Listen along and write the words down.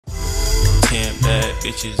10 bad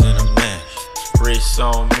bitches in a match. Rich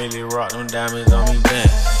on Millie, rock them diamonds on me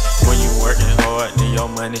band. When you working hard, then your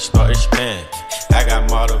money start expanding. I got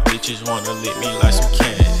model bitches wanna lick me like some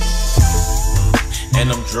candy.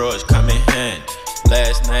 And them drugs come in handy.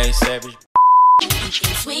 Last name Savage.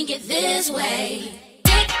 Swing it this way.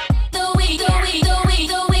 The way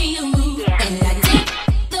you move. And I dig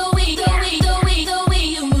the way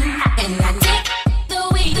you move. And I dig the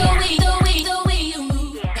way you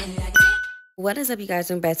move. And I dig. What is up, you guys?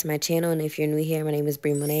 Welcome back to my channel, and if you're new here, my name is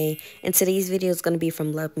Brie Monet, and today's video is going to be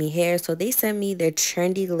from Luvme Hair. So they sent me their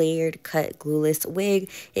trendy layered cut glueless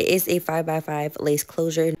wig. It is a 5x5 lace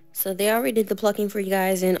closure. So they already did the plucking for you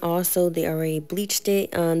guys, and also they already bleached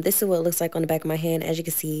it. This is what it looks like on the back of my hand. As you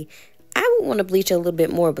can see, I would want to bleach it a little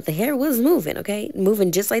bit more, but the hair was moving, okay?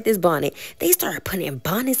 Moving just like this bonnet. They started putting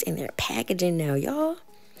bonnets in their packaging now, y'all.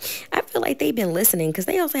 I feel like they've been listening because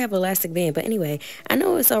they also have elastic band. But anyway, I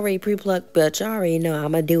know it's already pre-plucked, but y'all already know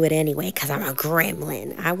I'm going to do it anyway because I'm a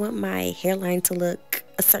gremlin. I want my hairline to look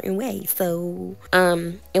a certain way. So,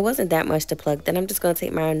 it wasn't that much to pluck. Then I'm just going to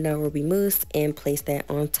take my no ruby mousse and place that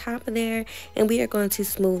on top of there. And we are going to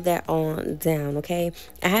smooth that on down, okay?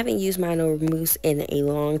 I haven't used my no ruby mousse in a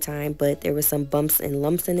long time, but there was some bumps and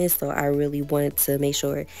lumps in this. So I really wanted to make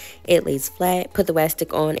sure it lays flat. Put the wax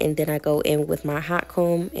stick on, and then I go in with my hot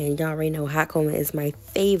comb. And y'all already know hot comb is my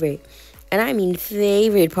favorite. And I mean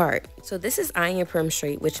favorite part. So this is iron perm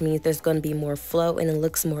straight, which means there's going to be more flow and it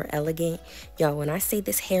looks more elegant. Y'all, when I say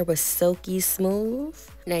this hair was silky smooth.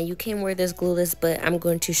 Now you can wear this glueless, but I'm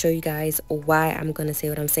going to show you guys why I'm going to say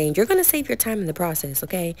what I'm saying. You're going to save your time in the process,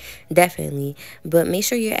 okay? Definitely. But make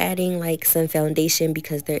sure you're adding like some foundation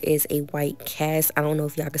because there is a white cast. I don't know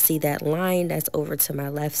if y'all can see that line that's over to my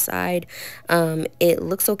left side. It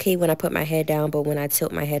looks okay when I put my head down, but when I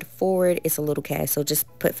tilt my head forward, it's a little cast. So just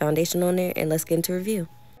put foundation on there and let's get into review.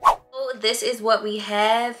 This is what we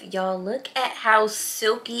have. Y'all, look at how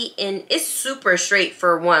silky, and it's super straight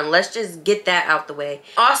for one. Let's just get that out the way.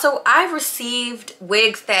 Also, I've received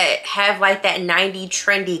wigs that have like that 90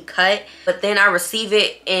 trendy cut, but then I receive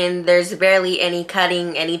it and there's barely any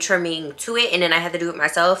cutting, any trimming to it, and then I have to do it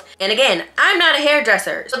myself. And again, I'm not a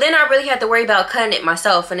hairdresser, so then I really have to worry about cutting it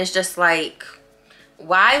myself, and it's just like,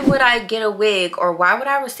 why would I get a wig, or why would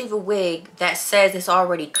I receive a wig that says it's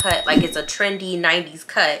already cut, like it's a trendy 90s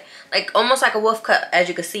cut, like almost like a wolf cut, as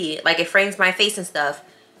you can see, like it frames my face and stuff,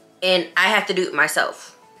 and I have to do it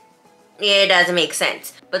myself? It doesn't make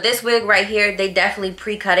sense. But this wig right here, they definitely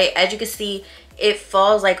pre-cut it. As you can see, it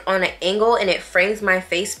falls like on an angle and it frames my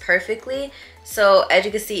face perfectly. So as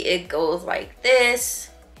you can see, it goes like this,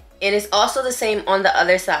 and it's also the same on the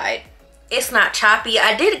other side. It's not choppy.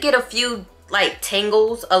 I did get a few like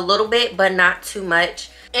tangles a little bit, but not too much,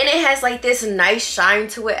 and it has like this nice shine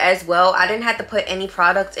to it as well. I didn't have to put any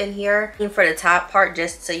products in here for the top part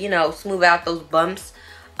just to, you know, smooth out those bumps,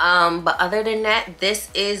 but other than that, this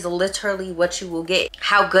is literally what you will get.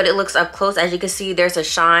 How good it looks up close, as you can see, there's a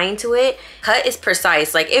shine to it. Cut is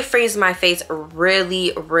precise, like it frames my face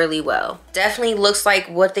really well. Definitely looks like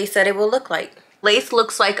what they said it will look like. Lace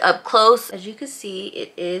looks like up close, as you can see,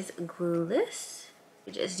 it is glueless.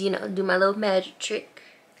 Just, you know, do my little magic trick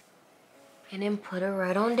and then put it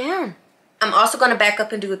right on down. I'm also going to back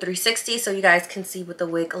up and do a 360 so you guys can see what the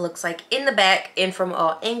wig looks like in the back and from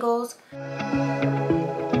all angles.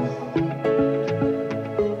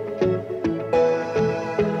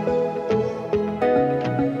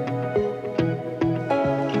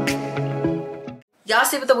 Y'all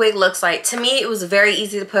see what the wig looks like. To me, it was very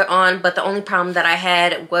easy to put on, but the only problem that I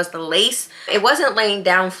had was the lace. It wasn't laying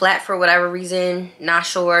down flat for whatever reason, not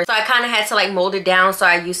sure. So I kind of had to like mold it down, so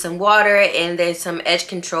I used some water and then some edge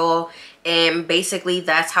control, and basically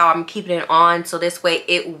that's how I'm keeping it on, so this way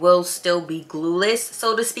it will still be glueless,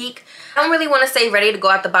 so to speak. I don't really want to say ready to go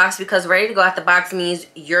out the box, because ready to go out the box means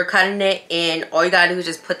you're cutting it and all you gotta do is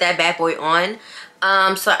just put that bad boy on.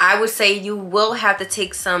 So I would say you will have to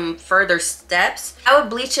take some further steps. I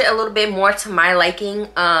would bleach it a little bit more to my liking.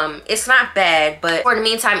 It's not bad, but for the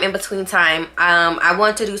meantime, in between time, I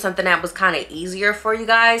want to do something that was kind of easier for you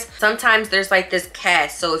guys. Sometimes there's like this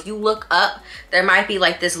cast, so if you look up, there might be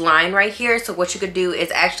like this line right here. So what you could do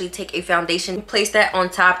is actually take a foundation, place that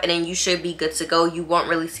on top, and then you should be good to go. You won't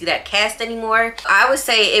really see that cast anymore. I would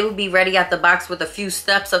say it would be ready out the box with a few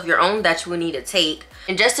steps of your own that you would need to take.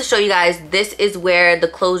 And just to show you guys, this is where the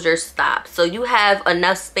closure stops. So you have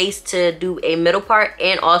enough space to do a middle part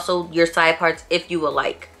and also your side parts if you would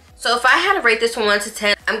like. So if I had to rate this from 1 to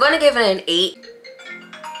 10, I'm going to give it an 8.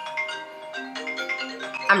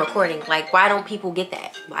 I'm recording. Like, why don't people get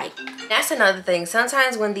that? Like, that's another thing.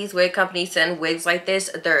 Sometimes when these wig companies send wigs like this,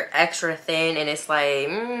 they're extra thin and it's like,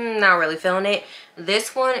 not really feeling it.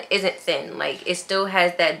 This one isn't thin. Like, it still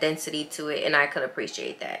has that density to it, and I could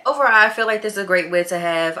appreciate that. Overall, I feel like this is a great wig to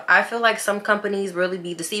have. I feel like some companies really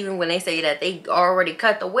be deceiving when they say that they already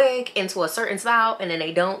cut the wig into a certain style and then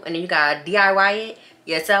they don't, and then you gotta DIY it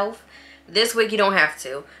yourself. This wig, you don't have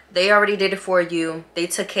to. They already did it for you. They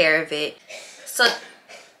took care of it. So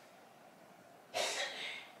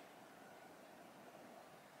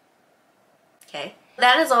okay,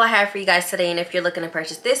 that is all I have for you guys today. And if you're looking to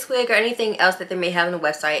purchase this wig or anything else that they may have on the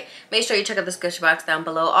website, make sure you check out the description box down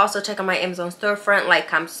below. Also check out my Amazon storefront, like,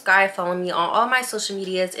 comment, subscribe, follow me on all my social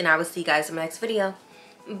medias, and I will see you guys in my next video.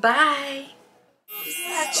 Bye.